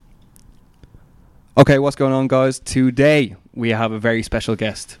Okay, what's going on, guys? Today we have a very special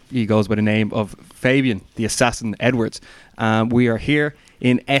guest. He goes by the name of Fabian, the Assassin Edwards. We are here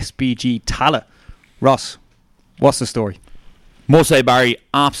in SBG Tallaght. Ross, what's the story? Must say, Barry,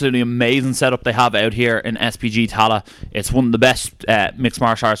 absolutely amazing setup they have out here in SPG Tallaght. It's one of the best mixed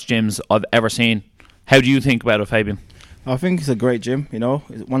martial arts gyms I've ever seen. How do you think about it, Fabian? I think it's a great gym,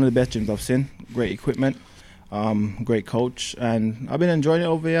 It's one of the best gyms I've seen. Great equipment, great coach, and I've been enjoying it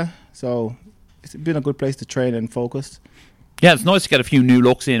over here. So it's been a good place to train and focus. Yeah, it's nice to get a few new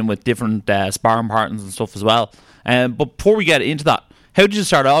looks in with different sparring partners and stuff as well. But before we get into that, how did you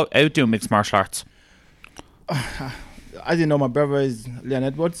start out doing mixed martial arts? I didn't know my brother is Leon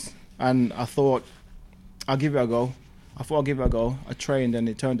Edwards, and I thought I'll give it a go. I trained, and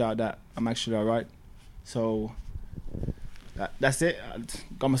it turned out that I'm actually all right. So that's it. I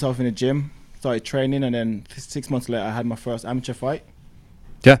got myself in the gym, started training, and then 6 months later, I had my first amateur fight.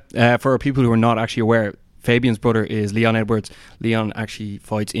 Yeah, for people who are not actually aware, Fabian's brother is Leon Edwards. Leon actually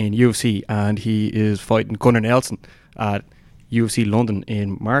fights in UFC, and he is fighting Gunnar Nelson at UFC London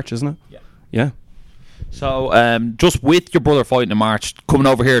in March, isn't it? Yeah. So, just with your brother fighting in March, coming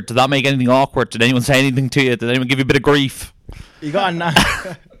over here, did that make anything awkward? Did anyone say anything to you? Did anyone give you a bit of grief? He got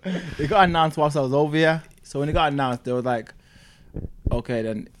announced whilst I was over here. So when he got announced, they were like, okay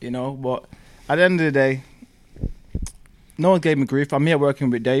then, But at the end of the day, no one gave me grief. I'm here working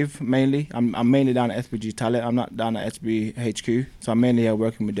with Dave mainly. I'm mainly down at SBG Tallaght. I'm not down at SB HQ. So I'm mainly here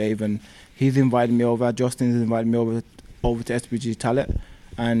working with Dave, and he's invited me over. Justin's invited me over to SBG Tallaght.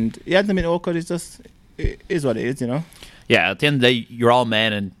 And it hasn't been awkward. It is what it is, Yeah, at the end of the day, you're all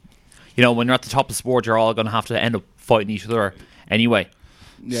men, and when you're at the top of the sport, you're all going to have to end up fighting each other anyway.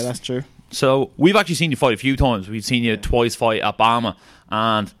 Yeah, that's true. So we've actually seen you fight a few times. We've seen you twice fight at BAMMA,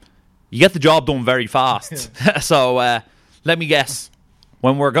 and you get the job done very fast. So let me guess,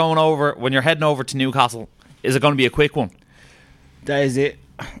 when you're heading over to Newcastle, is it going to be a quick one? That is it.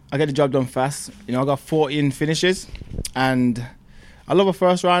 I get the job done fast. I got 14 finishes, and I love a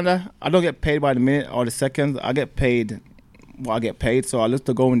first rounder. I don't get paid by the minute or the second. I get paid what I get paid. So I look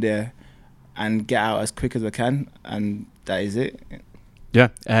to go in there and get out as quick as I can, and that is it. Yeah,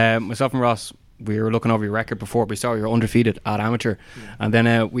 myself and Ross, we were looking over your record before. We saw you're undefeated at amateur, and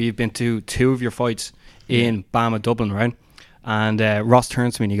then we've been to two of your fights in BAMMA Dublin, right? And Ross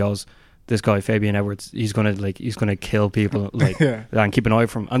turns to me and he goes, "This guy Fabian Edwards, he's gonna kill people, and keep an eye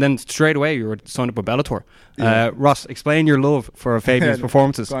for him." And then straight away you were signed up with Bellator. Ross, explain your love for Fabian's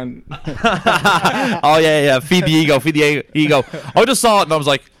performances. Oh yeah, feed the ego. I just saw it and I was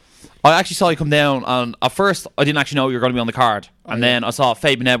like, I actually saw you come down, and at first I didn't actually know you were going to be on the card, and then I saw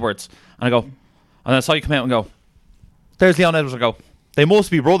Fabian Edwards, and then I saw you come out and go, "There's Leon Edwards." I go, "They must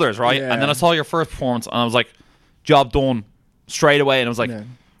be brothers, right?" Yeah. And then I saw your first performance, and I was like, "Job done," straight away, and I was like,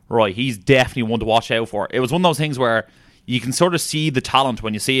 right, he's definitely one to watch out for. It was one of those things where you can sort of see the talent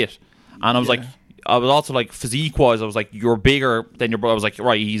when you see it, and I was like, I was also like, physique wise, I was like, you're bigger than your brother. I was like,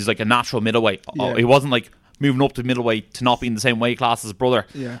 right, he's like a natural middleweight. He wasn't like moving up to middleweight to not be in the same weight class as his brother.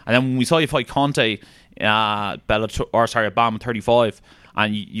 Yeah. And then when we saw you fight Conte at BAMMA 35,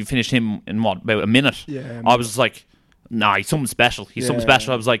 and you finished him in about a minute. Yeah, I was just like, nah, he's something special. He's something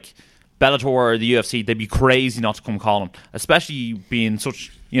special. I was like, Bellator or the UFC, they'd be crazy not to come call him, especially being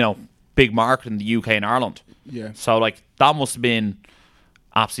such big market in the UK and Ireland. Yeah. So like that must have been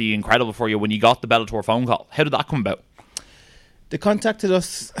absolutely incredible for you when you got the Bellator phone call. How did that come about? They contacted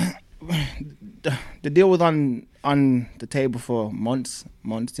us. The deal was on the table for months.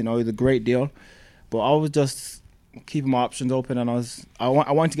 It was a great deal, but I was just keeping my options open, and I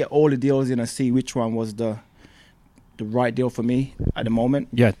wanted to get all the deals in and see which one was the right deal for me at the moment.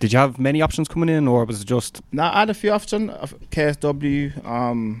 Yeah, did you have many options coming in, or was it just? No, I had a few options. KSW,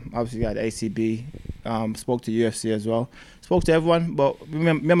 obviously I had ACB, spoke to UFC as well, spoke to everyone, but me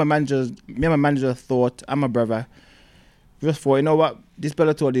and my manager thought, and my brother, just thought, you know what, this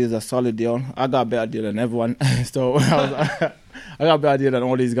Bellator deal is a solid deal. I got a better deal than everyone, so I got a better deal than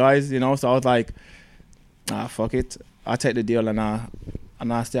all these guys, so I was like, fuck it, I'll take the deal and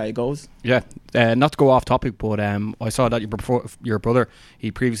I'll see how it goes. Yeah, not to go off topic, but I saw that your brother,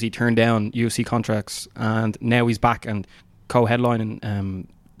 he previously turned down UFC contracts, and now he's back and co-headlining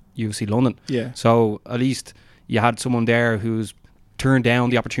UFC London. Yeah. So at least you had someone there who's turned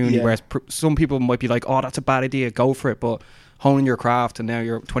down the opportunity, whereas some people might be like, oh, that's a bad idea, go for it, but honing your craft, and now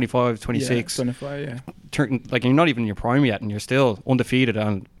you're 25, 26. Yeah, 25, yeah. You're not even in your prime yet, and you're still undefeated,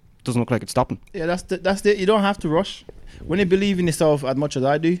 and doesn't look like it's stopping. Yeah, that's it. You don't have to rush. When you believe in yourself as much as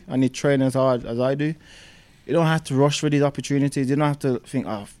I do, and you train as hard as I do, you don't have to rush for these opportunities. You don't have to think,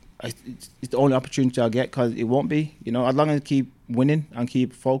 it's the only opportunity I'll get, because it won't be. As long as you keep winning and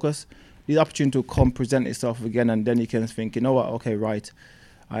keep focused, the opportunity to come present itself again, and then you can think, you know what, okay, right,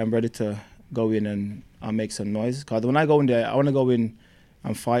 I am ready to go in and make some noise. Because when I go in there, I want to go in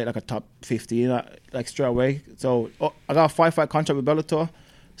and fight like a top 15, like straight away. So I got a 5-fight contract with Bellator,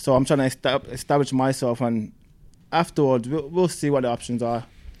 so I'm trying to establish myself, and afterwards we'll see what the options are.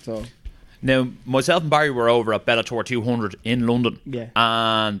 So now, myself and Barry were over at Bellator 200 in London,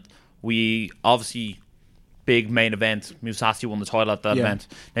 and we obviously big main event. Mousasi won the title at that event.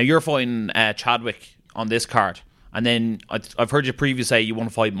 Now you're fighting Chadwick on this card. And then I've heard you previously say you want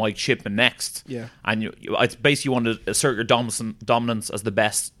to fight Mike Shipman next. Yeah. And it's basically you want to assert your dominance as the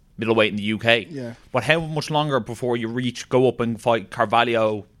best middleweight in the UK. Yeah. But how much longer before you go up and fight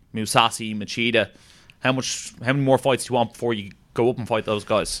Carvalho, Mousasi, Machida? How many more fights do you want before you go up and fight those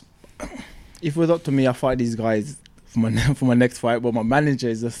guys? If it was up to me, I fight these guys for my next fight. But my manager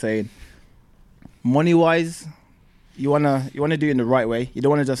is just saying, money wise, you wanna do it in the right way. You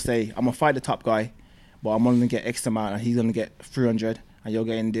don't want to just say, I'm gonna fight the top guy, but I'm only going to get X amount and he's going to get 300 and you're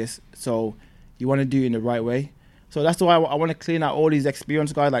getting this. So you want to do it in the right way. So that's why I want to clean out all these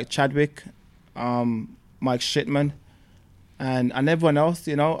experienced guys like Chadwick, Mike Shipman, and everyone else.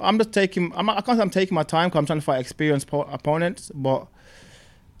 You know, I can't say I'm taking my time because I'm trying to fight experienced opponents, but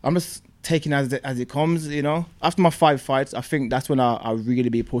I'm just taking as it comes. You know, after my 5 fights, I think that's when I'll really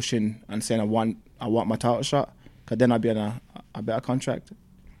be pushing and saying I want my title shot, because then I'll be on a better contract.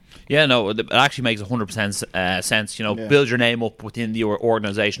 Yeah, no, it actually makes 100% sense. You know, build your name up within the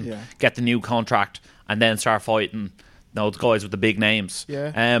organisation, get the new contract, and then start fighting the guys with the big names.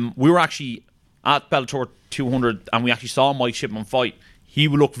 Yeah. We were actually at Bellator 200, and we actually saw Mike Shipman fight. He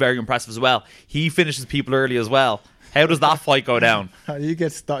looked very impressive as well. He finishes people early as well. How does that fight go down? He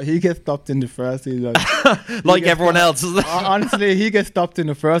gets stopped in the first. Like everyone else. Honestly, he gets stopped in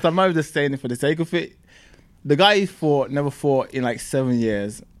the first. I'm not just saying it for the sake of it. The guy he never fought in like 7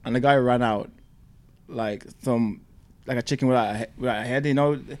 years. And the guy ran out like a chicken without a head. You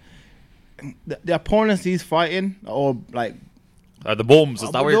know, the opponents he's fighting are all like the bums. Is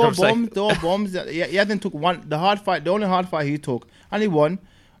that what you're going to say? They're all bums. He hasn't took one. The only hard fight he took, and he won.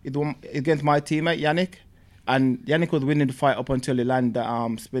 It won against my teammate Yannick, and Yannick was winning the fight up until he landed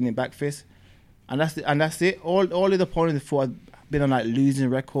the spinning back fist, and that's it. All of the opponents fought have been on like losing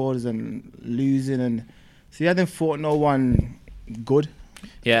records and so he hasn't fought no one good.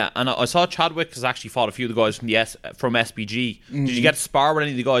 Yeah, and I saw Chadwick has actually fought a few of the guys from SBG. Did you get to spar with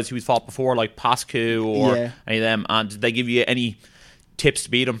any of the guys who he's fought before, like Pascu or any of them? And did they give you any tips to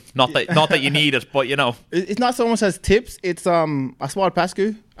beat him? Not that you need it, but you know. It's not so much as tips. It's I sparred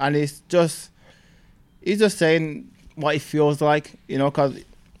Pascu, and he's just saying what he feels like, you know. Because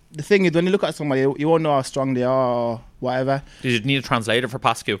the thing is, when you look at somebody, you won't know how strong they are or whatever. Did you need a translator for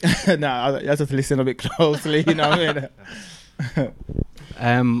Pascu? No, you have to listen a bit closely, you know what I mean?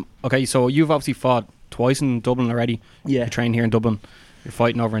 Okay, so you've obviously fought twice in Dublin already. Yeah. You train here in Dublin. You're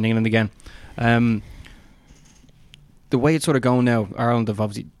fighting over in England again. The way it's sort of going now, Ireland have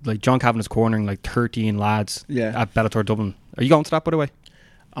obviously, like, John Kavanagh's cornering like 13 lads at Bellator Dublin. Are you going to that, by the way?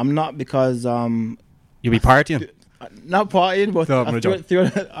 I'm not, because you'll be partying. Not partying, but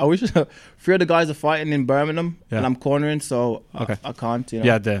I wish 3 of the guys are fighting in Birmingham, and I'm cornering, so I can't. You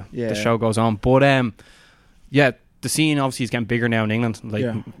know? The show goes on, but the scene obviously is getting bigger now in England. Like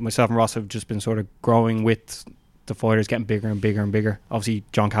myself and Ross have just been sort of growing with the fighters, getting bigger and bigger and bigger. Obviously,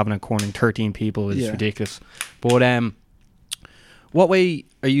 John Kavanagh cornering 13 people is ridiculous. But what way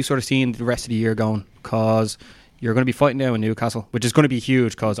are you sort of seeing the rest of the year going? Because you're going to be fighting now in Newcastle, which is going to be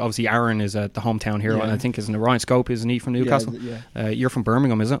huge, because obviously Aaron is the hometown hero, and I think isn't Ryan Scope, isn't he, from Newcastle? You're from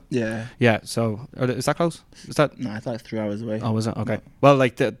Birmingham, is it? Yeah. Yeah, so is that close? Is that? No, it's like 3 hours away. Oh, is it? Okay. No. Well,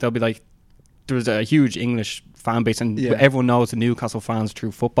 like they'll be like, there's a huge English fan base, and everyone knows the Newcastle fans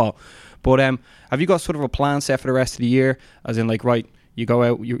through football. But have you got sort of a plan set for the rest of the year? As in, like, right, you go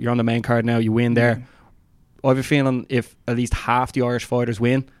out, you're on the main card now, you win there. I have a feeling if at least half the Irish fighters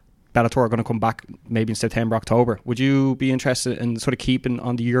win, Bellator are going to come back maybe in September, October. Would you be interested in sort of keeping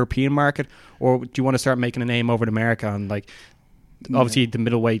on the European market, or do you want to start making a name over in America? And like, obviously the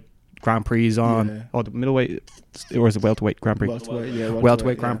middleweight Grand Prix is on. Oh, the middleweight, or is it welterweight Grand Prix?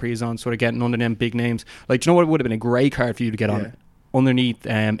 Welterweight Grand Prix is on, sort of getting under them big names. Like, do you know what would have been a great card for you to get on? Underneath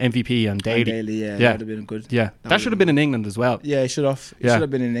MVP and Daly. That would have been good. Yeah, that should have been in England as well. Yeah, it should have. It should have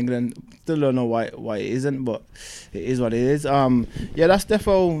been in England. Still don't know why it isn't, but it is what it is. That's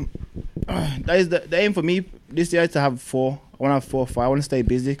definitely that is the aim for me this year, to have 4. I want to have 4 or 5. I want to stay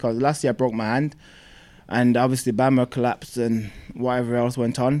busy, because last year I broke my hand, and obviously Bama collapsed and whatever else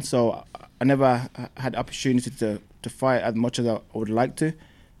went on. So I never had the opportunity to fight as much as I would like to.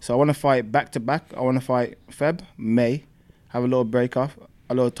 So I want to fight back to back. I want to fight May. Have a little break off,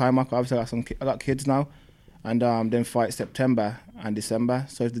 a lot of time off. Obviously, I got kids now, and then fight September and December.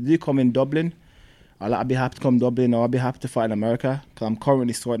 So if they do come in Dublin, I'll be happy to come Dublin, or I'll be happy to fight in America because I'm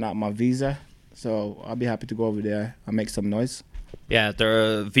currently sorting out my visa. So I'll be happy to go over there and make some noise. Yeah,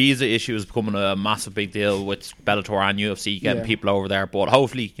 the visa issue is becoming a massive big deal with Bellator and UFC getting people over there. But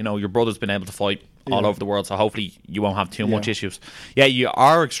hopefully, your brother's been able to fight all over the world, so hopefully you won't have too much issues. Yeah, you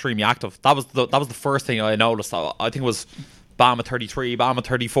are extremely active. That was the first thing I noticed. I think it was Bama 33, Bama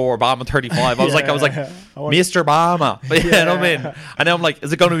 34, Bama 35. I was like, Mr. Bama. You know what I mean? And then I'm like,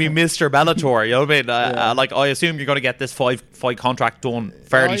 is it going to be Mr. Bellator? You know what I mean? I assume you're going to get this fight contract done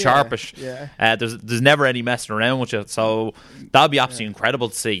fairly sharpish. Yeah. There's never any messing around with you. So that'd be absolutely incredible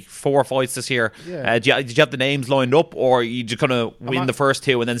to see. 4 fights this year. Yeah. Did you have the names lined up, or you just going to win the first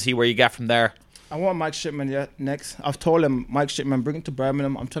 2 and then see where you get from there? I want Mike Shipman next. I've told him, Mike Shipman, bring it to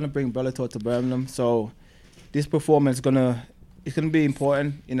Birmingham. I'm trying to bring Bellator to Birmingham. So this performance it's gonna be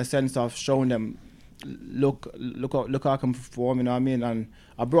important in a sense of showing them, look how I can perform. You know what I mean? And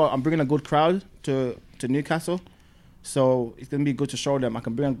I'm bringing a good crowd to Newcastle, so it's gonna be good to show them I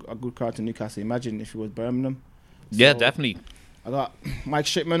can bring a good crowd to Newcastle. Imagine if it was Birmingham. Yeah, definitely. I got Mike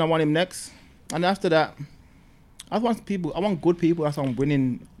Shipman. I want him next, and after that, I want good people that's on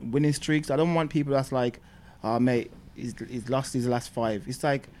winning streaks. I don't want people that's like, oh mate, he's lost his last 5. It's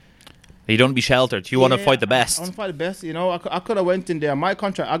like, you don't be sheltered. You want to fight the best. I want to fight the best. I could have went in there. My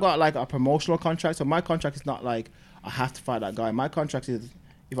contract, I got like a promotional contract, so my contract is not like I have to fight that guy. My contract is,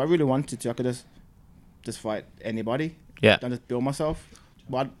 if I really wanted to, I could just fight anybody. Yeah. And just build myself.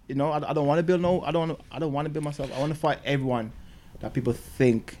 But I don't want to build I don't want to build myself. I want to fight everyone that people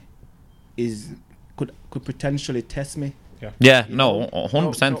think could potentially test me. Yeah, no,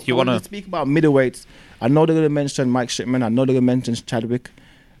 100%. You want to speak about middleweights. I know they're going to mention Mike Shipman. I know they're going to mention Chadwick.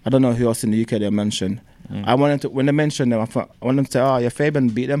 I don't know who else in the UK they'll mention. I wanted to, when they mention them, I want them to say, oh yeah, Fabian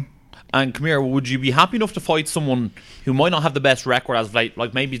beat them. And come here, would you be happy enough to fight someone who might not have the best record, as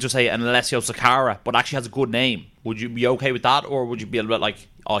like maybe just say an Alessio Sakara, but actually has a good name? Would you be okay with that, or would you be a bit like,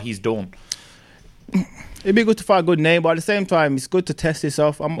 oh, he's done? It'd be good to fight a good name, but at the same time, it's good to test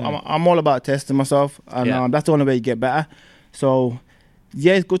yourself. I'm all about testing myself, and that's the only way you get better. So,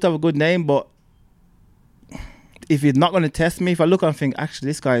 yeah, it's good to have a good name, but if you're not going to test me, if I look and think, actually,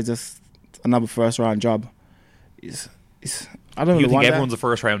 this guy is just another first-round job, I don't really think want everyone's that. a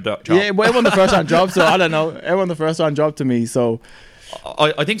first-round job? Yeah, but everyone's a first-round job, so I don't know. Everyone's a first-round job to me, so...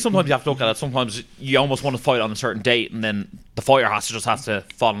 I think sometimes you have to look at it. Sometimes you almost want to fight on a certain date, and then the fighter has to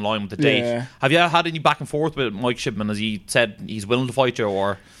fall in line with the date. Yeah. Have you had any back and forth with Mike Shipman? Has he said he's willing to fight you,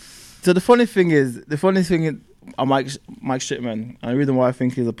 or? So the funny thing is, Mike Shipman, and the reason why I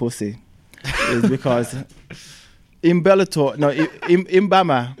think he's a pussy is because in Bellator, in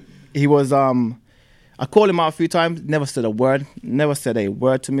Bama, he was I called him out a few times, never said a word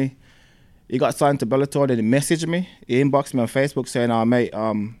to me. He got signed to Bellator, then he messaged me. He inboxed me on Facebook saying, oh, mate,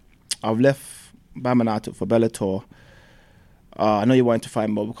 I've left Bama now for Bellator. I know you wanted to fight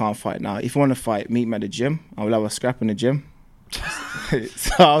me, but we can't fight now. If you want to fight, meet me at the gym. I will have a scrap in the gym.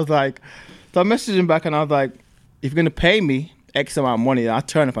 So I messaged him back and I was like, if you're going to pay me X amount of money, I'll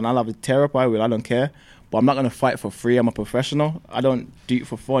turn up and I'll have to tear up. I don't care. But I'm not going to fight for free. I'm a professional. I don't do it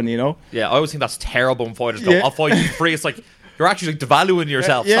for fun, Yeah, I always think that's terrible in fighters. Yeah. I'll fight you for free. It's like, you're actually devaluing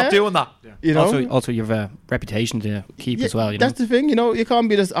yourself. Yeah. Stop doing that. Yeah. Also, you have a reputation to keep as well. That's the thing. You can't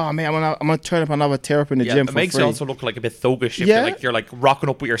be just, oh man, I'm gonna turn up and have a tear up in the gym. It makes free. you also look like a bit thuggish. If you're rocking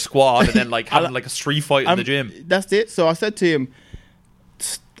up with your squad and then having a street fight in the gym. That's it. So I said to him,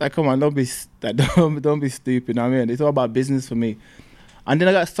 come on, don't be stupid. You know what I mean, it's all about business for me. And then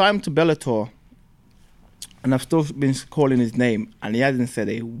I got signed to Bellator, and I've still been calling his name, and he hasn't said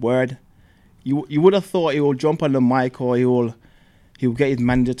a word. You would have thought he will jump on the mic, or he will get his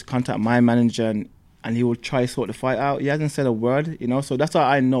manager to contact my manager, and he will try to sort the fight out. He hasn't said a word, So that's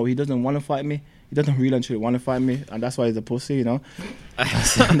why I know he doesn't want to fight me. He doesn't really actually want to fight me, and that's why he's a pussy,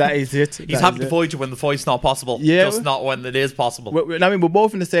 That is it. He's happy to fight you when the fight's not possible, just not when it is possible. We're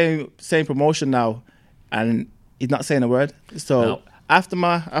both in the same promotion now, and he's not saying a word. So after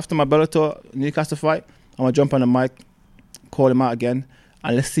my Bellator Newcastle fight, I'm gonna jump on the mic, call him out again.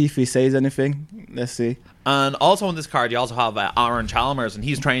 And let's see if he says anything. Let's see. And also on this card, you also have Aaron Chalmers, and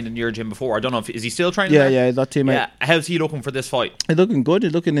he's trained in your gym before. I don't know is he still training there? Yeah, he's our teammate. Yeah. How's he looking for this fight? He's looking good.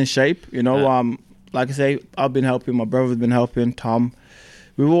 He's looking in shape. Like I say, I've been helping. My brother's been helping. Tom,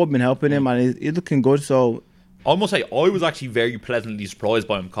 we've all been helping him, and he's looking good. So I must say, I was actually very pleasantly surprised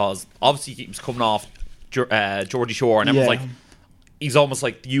by him because obviously he was coming off Geordie Shore, and everyone's like, he's almost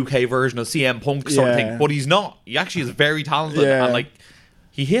like the UK version of CM Punk sort of thing, but he's not. He actually is very talented and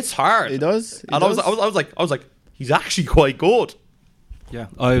he hits hard. He does. I was like, he's actually quite good. Yeah,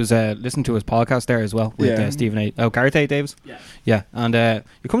 I was listening to his podcast there as well with Stephen A. Oh, Gareth A. Davis. Yeah, and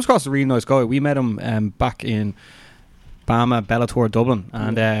he comes across as a really nice guy. We met him back in Bama Bellator Dublin,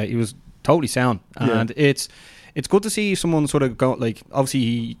 and he was totally sound. And it's good to see someone sort of go, like, obviously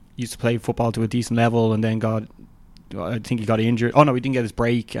he used to play football to a decent level, and then I think he got injured. Oh no, he didn't get his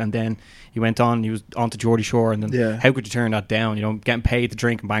break, and then he went on. He was on to Geordie Shore, and then how could you turn that down? You know, getting paid to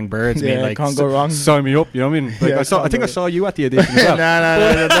drink and bang birds. I mean, like, can't go wrong. Sign me up. You know what I mean? Like, I think I saw you at the audition as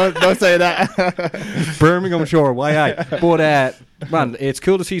no, well. don't say that. Birmingham Shore, why I? But man, it's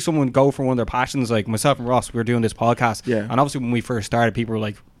cool to see someone go for one of their passions. Like myself and Ross, we were doing this podcast, and obviously when we first started, people were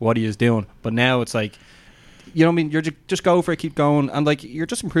like, "What are you doing?" But now it's like, you know what I mean? You're just go for it, keep going, and like you're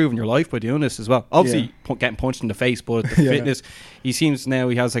just improving your life by doing this as well. Obviously, getting punched in the face, but the fitness. He seems now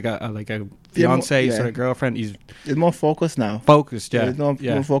he has like a fiance sort of girlfriend. He's more focused now. Focused, yeah. He's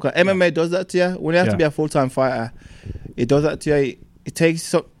more focused. MMA does that to you when you have to be a full-time fighter. It does that to you. It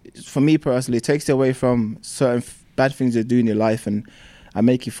takes, for me personally, it takes you away from certain bad things you do in your life and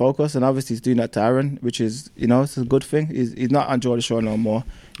make you focus. And obviously, he's doing that to Aaron, which is, it's a good thing. He's not on Geordie Shore no more.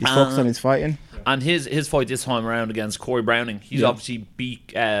 He's focused on his fighting. And his fight this time around against Corey Browning, he's obviously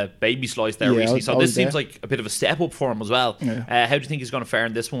beat Baby Slice there recently, so this seems like a bit of a step up for him as well. How do you think he's going to fare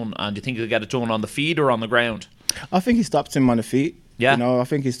in this one, and do you think he'll get it done on the feet or on the ground? I think he stops him on the feet. I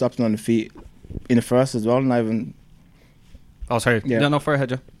think he stops him on the feet in the first as well, not even... Oh, sorry. No, fair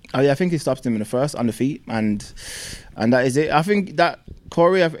ahead, I think he stops him in the first on the feet, and that is it. I think that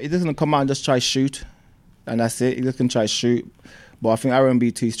Corey, he doesn't come out and just try shoot, and that's it. He just can try shoot. But I think Aaron will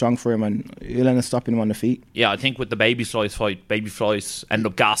be too strong for him, and he'll end up stopping him on the feet. Yeah, I think with the Baby Slice fight, Baby Slice ended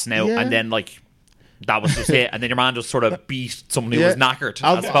up gassing out, and then like that was just it. And then your man just sort of beat someone who was knackered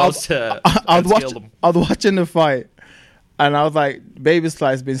as opposed to I was watching the fight, and I was like, Baby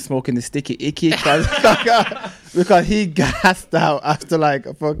Slice been smoking the sticky icky because he gassed out after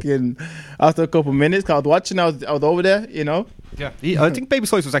after a couple minutes. Cause I was watching, I was over there, Yeah, I think Baby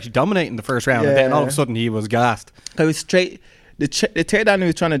Slice was actually dominating the first round, and then all of a sudden he was gassed. It was straight. The takedown he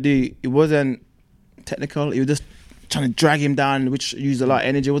was trying to do, it wasn't technical. He was just trying to drag him down, which used a lot of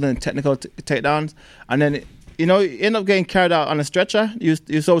energy. It wasn't technical takedowns. And then, he ended up getting carried out on a stretcher. He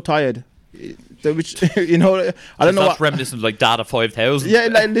was so tired. Which, I don't know. That's reminiscent of like Data 5000. Yeah,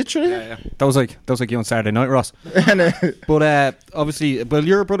 like literally. Yeah. That was like you on Saturday night, Ross. But obviously, will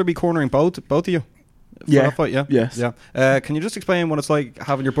your brother be cornering both of you? Yeah. Fight, yeah. Yes. Yeah. Can you just explain what it's like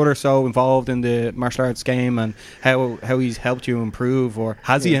having your brother so involved in the martial arts game, and how he's helped you improve, or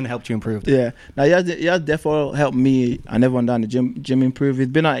has he helped you improve? Yeah. Now he has definitely helped me and everyone down the gym improve. He's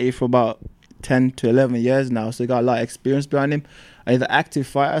been at it for about 10 to 11 years now, so he got a lot of experience behind him. And he's an active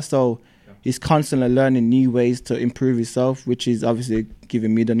fighter, so he's constantly learning new ways to improve himself, which is obviously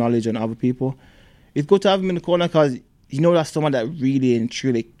giving me the knowledge and other people. It's good to have him in the corner because that's someone that really and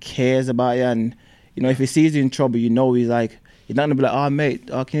truly cares about you, and if he sees you in trouble, he's not gonna be like, "Oh mate,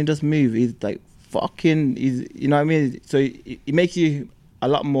 can you just move?" He's like, "Fucking," you know what I mean? So it makes you a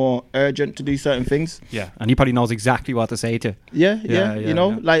lot more urgent to do certain things. Yeah, and he probably knows exactly what to say to. Yeah.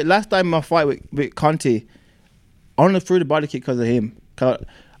 Like last time my fight with Conti, I only threw the body kick because of him. Cause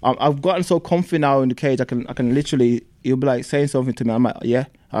I've gotten so comfy now in the cage. I can literally, he'll be like saying something to me. I'm like, yeah.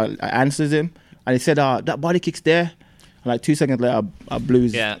 I answers him, and he said, "That body kick's there." And like 2 seconds later, I blew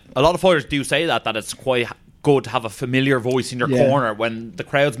his... Yeah, a lot of fighters do say that it's quite good to have a familiar voice in your corner. When the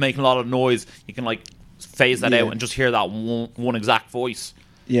crowd's making a lot of noise, you can like phase that out and just hear that one exact voice.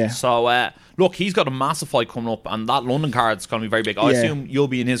 Yeah. So, look, he's got a massive fight coming up, and that London card's going to be very big. I assume you'll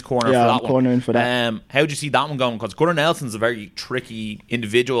be in his corner for that I'm cornering for that. How do you see that one going? Because Gunnar Nelson's a very tricky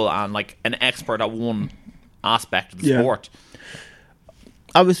individual and like an expert at one aspect of the sport.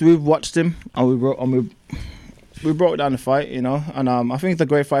 Obviously, we've watched him, and we broke down the fight, and I think it's a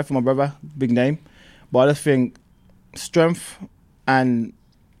great fight for my brother, big name. But I just think strength, and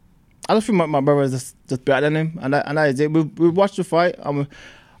I just think my brother is just better than him, and that is it. We watched the fight.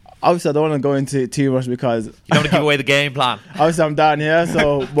 Obviously, I don't want to go into it too much because you don't want to give away the game plan. Obviously, I'm down here,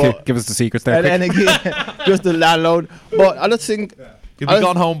 so but give us the secrets there. And just the landlord. But I just think you'll be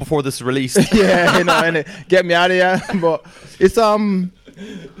gone home before this is released. Yeah, and get me out of here. But it's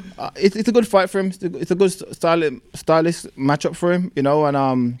a good fight for him. It's a good stylish matchup for him,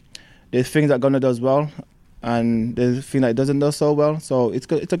 and there's things that Gunnar does well, and there's things that he doesn't do so well. So it's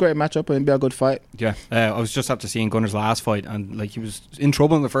good. It's a great matchup, and it'll be a good fight. Yeah, I was just after seeing Gunnar's last fight, and like he was in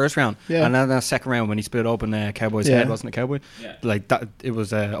trouble in the first round, and then the second round when he split open Cowboy's head, wasn't it Cowboy? Yeah. Like that, it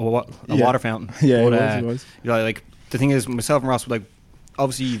was a water fountain. Yeah, but, it was. Like the thing is, myself and Ross, like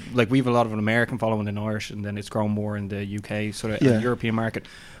obviously, like we have a lot of an American following in Irish, and then it's grown more in the UK sort of European market.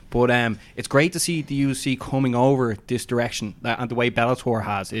 But it's great to see the UFC coming over this direction, and the way Bellator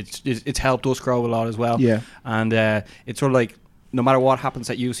has. It's helped us grow a lot as well. Yeah. And it's sort of like, no matter what happens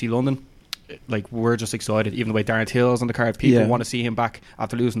at UFC London, like, we're just excited. Even the way Darren Till's on the card, people want to see him back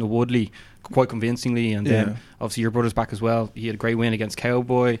after losing to Woodley quite convincingly. And then obviously your brother's back as well. He had a great win against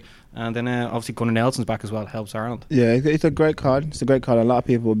Cowboy. And then obviously Gunnar Nelson's back as well. It helps Ireland. Yeah, it's a great card. It's a great card. A lot of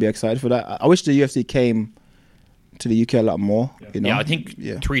people will be excited for that. I wish the UFC came to the UK a lot more. You know? Yeah, I think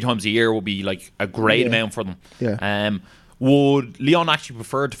 3 times a year will be like a great amount for them. Yeah. Would Leon actually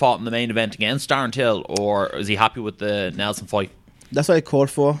prefer to fight in the main event against Darren Till, or is he happy with the Nelson fight? That's what he called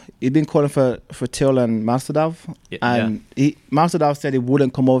for. He'd been calling for Till and Masvidal, and Masvidal said he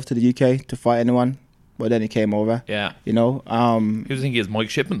wouldn't come over to the UK to fight anyone, but then he came over. Yeah, you know. Who do you think he is, Mike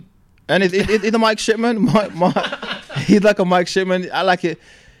Shipman? And it's a Mike Shipman. He's like a Mike Shipman. I like it.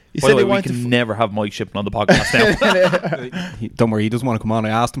 He By the way, we can never have Mike Shipman on the podcast now. Don't worry, he doesn't want to come on.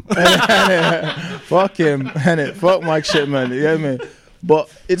 I asked him. Fuck him, innit? Fuck Mike Shipman. You know what I mean? But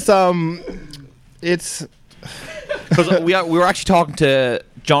it's because we were actually talking to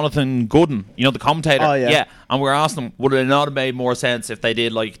Jonathan Gooden, you know, the commentator. Oh, yeah. And we were asking him, would it not have made more sense if they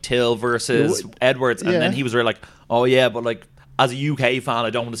did like Till versus Edwards? And then he was really like, oh yeah, but like, as a UK fan, I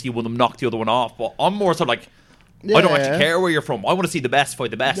don't want to see one of them knock the other one off. But I'm more so like, I don't actually care where you're from. I want to see the best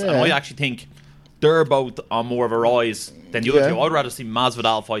fight the best. And I actually think they're both on more of a rise than the other two. I'd rather see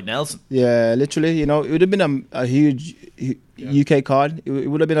Masvidal fight Nelson. Yeah, literally. You know, it would have been a huge UK card. It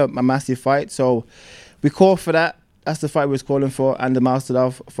would have been a massive fight. So we called for that. That's the fight we was calling for, and the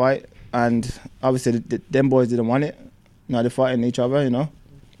Masvidal fight. And obviously, them boys didn't want it. Now they're fighting each other. You know.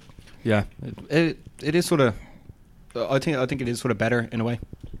 Yeah, it is sort of. I think it is sort of better in a way.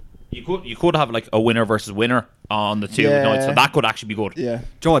 You could have like a winner versus winner on the two nights, so that could actually be good. Yeah. Do you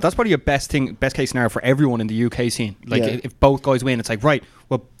know what? That's probably your best case scenario for everyone in the UK scene. Like if both guys win, it's like, right,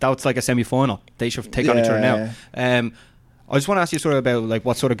 well, that's like a semi-final. They should take on each other now. I just want to ask you sort of about like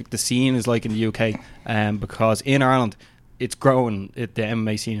what sort of the scene is like in the UK, because in Ireland it's growing. The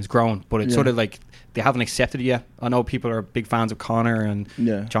MMA scene is growing, but it's sort of like they haven't accepted it yet. I know people are big fans of Conor, and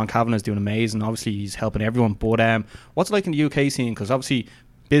John Kavanagh's doing amazing. Obviously, he's helping everyone. But what's it like in the UK scene? Because obviously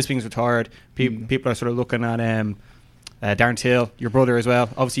Bisping's retired. People are sort of looking at Darren Till, your brother as well.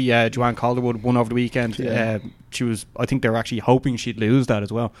 Obviously, Joanne Calderwood won over the weekend. She was, I think they were actually hoping she'd lose that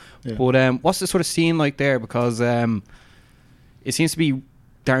as well. Yeah. But what's the sort of scene like there? Because it seems to be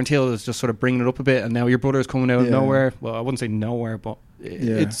Darren Till is just sort of bringing it up a bit, and now your brother is coming out of nowhere. Well, I wouldn't say nowhere, but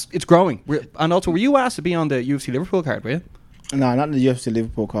it's growing. And also, were you asked to be on the UFC Liverpool card, were you? No, not the UFC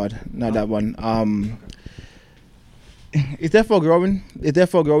Liverpool card. Not that one. It's therefore growing. It's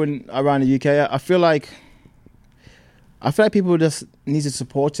therefore growing around the UK. I feel like people just need to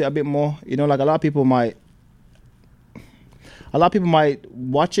support it a bit more. You know, like a lot of people might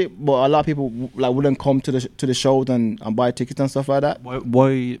watch it, but a lot of people like wouldn't come to the shows and buy tickets and stuff like that.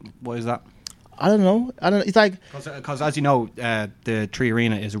 Why is that? I don't know. It's like because as you know, the Tree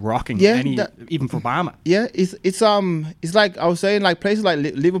Arena is rocking. Even for Bama. Yeah, it's like I was saying, like places like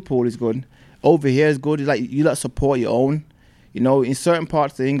Liverpool is good. Over here is good. It's like you like support your own. You know, in certain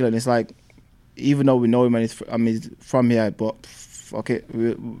parts of England, it's like even though we know him and he's from here, but fuck it,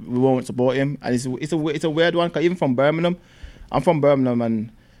 we won't support him. And it's a weird one. Cause even from Birmingham, I'm from Birmingham,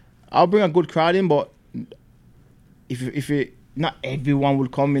 and I'll bring a good crowd in, but if it, not everyone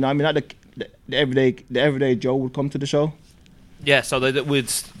would come. You know, I mean, not the everyday Joe would come to the show. Yeah, so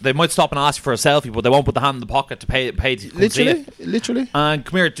they might stop and ask for a selfie, but they won't put the hand in the pocket to pay to see it. Literally. And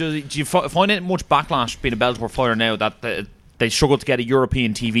come here, do you find it much backlash being a Bellator fighter now that they struggle to get a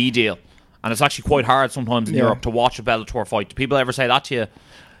European TV deal, and it's actually quite hard sometimes in Europe to watch a Bellator fight? Do people ever say that to you,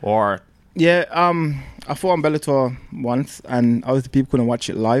 or? Yeah, I fought on Bellator once, and obviously people couldn't watch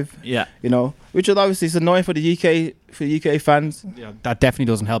it live. Yeah, you know, which is obviously it's annoying for the UK fans. Yeah, that definitely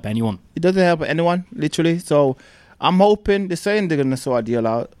doesn't help anyone. It doesn't help anyone, literally. So I'm hoping they're saying they're gonna sort a deal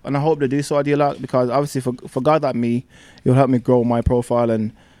out, and I hope they do sort a deal out, because obviously for guys like me, it'll help me grow my profile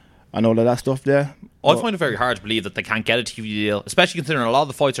and all of that stuff there. I find it very hard to believe that they can't get a TV deal, especially considering a lot of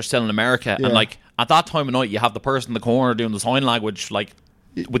the fights are still in America, and like at that time of night, you have the person in the corner doing the sign language, like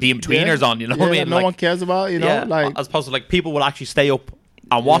with the in-betweeners on, you know what I mean? No one cares about, you know, like as opposed to like people will actually stay up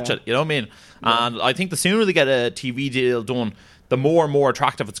and watch it, you know what I mean? And I think the sooner they get a TV deal done, the more and more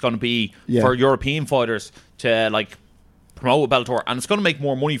attractive it's going to be for European fighters to like promote Bellator, and it's going to make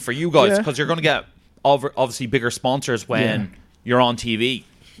more money for you guys because you're going to get obviously bigger sponsors when you're on TV.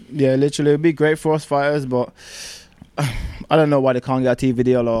 Yeah, literally, it'd be great for us fighters, but I don't know why they can't get a TV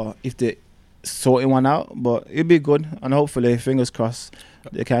deal, or if they sorting one out, but it'd be good, and hopefully, fingers crossed,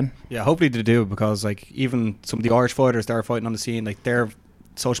 they can. Yeah, hopefully they do, because like even some of the Irish fighters that are fighting on the scene, like they're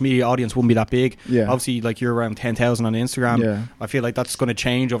social media audience wouldn't be that big. Yeah. Obviously, like you're around 10,000 on Instagram. Yeah. I feel like that's going to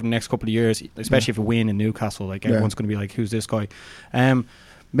change over the next couple of years, especially if we win in Newcastle. Like everyone's going to be like, who's this guy?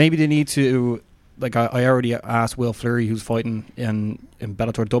 Maybe they need to, like I already asked Will Fleury, who's fighting in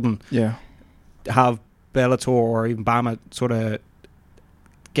Bellator Dublin, have Bellator or even BAMA sort of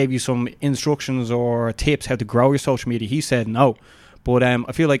gave you some instructions or tips how to grow your social media. He said no. But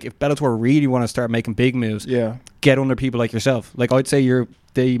I feel like if Bellator really want to start making big moves, get under people like yourself. Like I'd say you're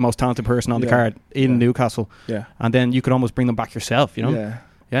the most talented person on the card in Newcastle. Yeah. And then you could almost bring them back yourself, you know?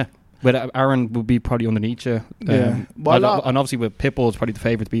 Yeah. But Aaron would be probably underneath you. And obviously with Pitbull, it's probably the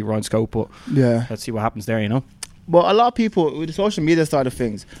favourite to beat Ryan Scope, but let's see what happens there, you know? But a lot of people, with the social media side of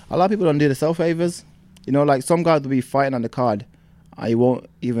things, a lot of people don't do the self-favors. You know, like some guys will be fighting on the card and you won't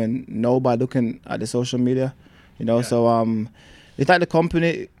even know by looking at the social media, you know? So it's like the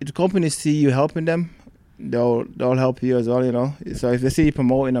company see you helping them, they'll help you as well, you know? So if they see you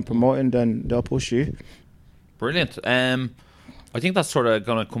promoting, then they'll push you. Brilliant. I think that's sort of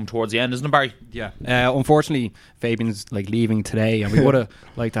going to come towards the end, isn't it, Barry? Yeah. Unfortunately, Fabian's like leaving today, and we would have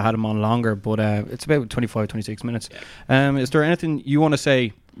liked to have him on longer, but it's about 25, 26 minutes. Is there anything you want to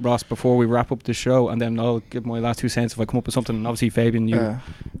say, Ross, before we wrap up the show? And then I'll give my last 2 cents if I come up with something. And obviously, Fabian, you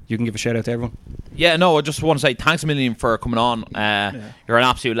can give a shout out to everyone. Yeah, no, I just want to say thanks a million for coming on. You're an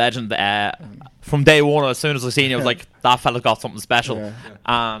absolute legend. From day one, as soon as I seen you, I was like, that fella's got something special.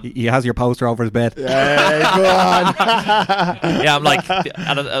 He has your poster over his bed. Go on. I'm like,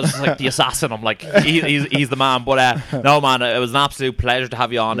 I was like the assassin. I'm like, he's the man. But no, man, it was an absolute pleasure to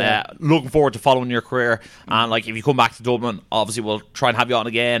have you on. Looking forward to following your career. And like, if you come back to Dublin, obviously we'll try and have you on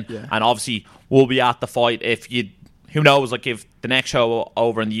again. And obviously we'll be at the fight. If you, who knows, like if the next show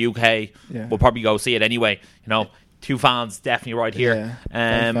over in the UK, we'll probably go see it anyway. You know. Two fans definitely right here.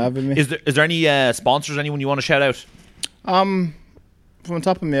 Thanks for having me. Is there any sponsors, anyone you want to shout out? From the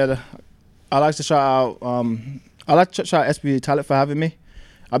top of my head, I like to shout out SB Talent for having me.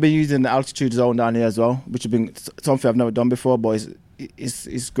 I've been using the altitude zone down here as well, which has been something I've never done before, but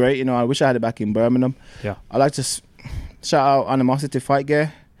it's great. You know, I wish I had it back in Birmingham. I like to shout out Animosity Fight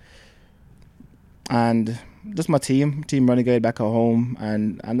Gear and just my team Renegade back at home,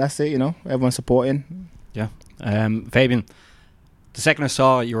 and that's it. You know, everyone supporting. Fabian, the second I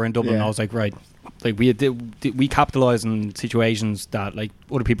saw you were in Dublin, I was like, right, like we capitalised on situations that like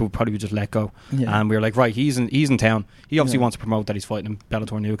other people would probably just let go, and we were like, right, he's in town. He obviously wants to promote that he's fighting in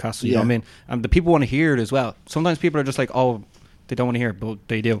Bellator Newcastle. You know what I mean? And the people want to hear it as well. Sometimes people are just like, oh, they don't want to hear it, but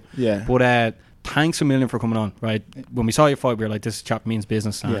they do. But thanks a million for coming on. Right, when we saw your fight, we were like, this chap means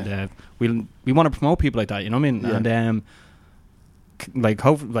business, and we want to promote people like that. You know what I mean? And I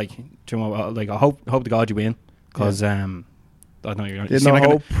hope to God you win. Because I don't know, there's no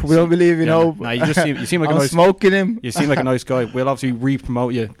hope. We don't believe in hope. No, you seem like I'm a nice, smoking him. You seem like a nice guy. We'll obviously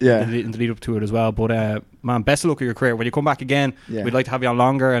re-promote you in the lead up to it as well. But man, best of luck with your career. When you come back again, we'd like to have you on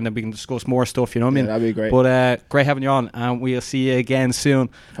longer, and then we can discuss more stuff. You know what I mean? That'd be great. But great having you on, and we'll see you again soon.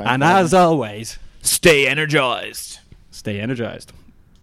 As always, stay energized. Stay energized.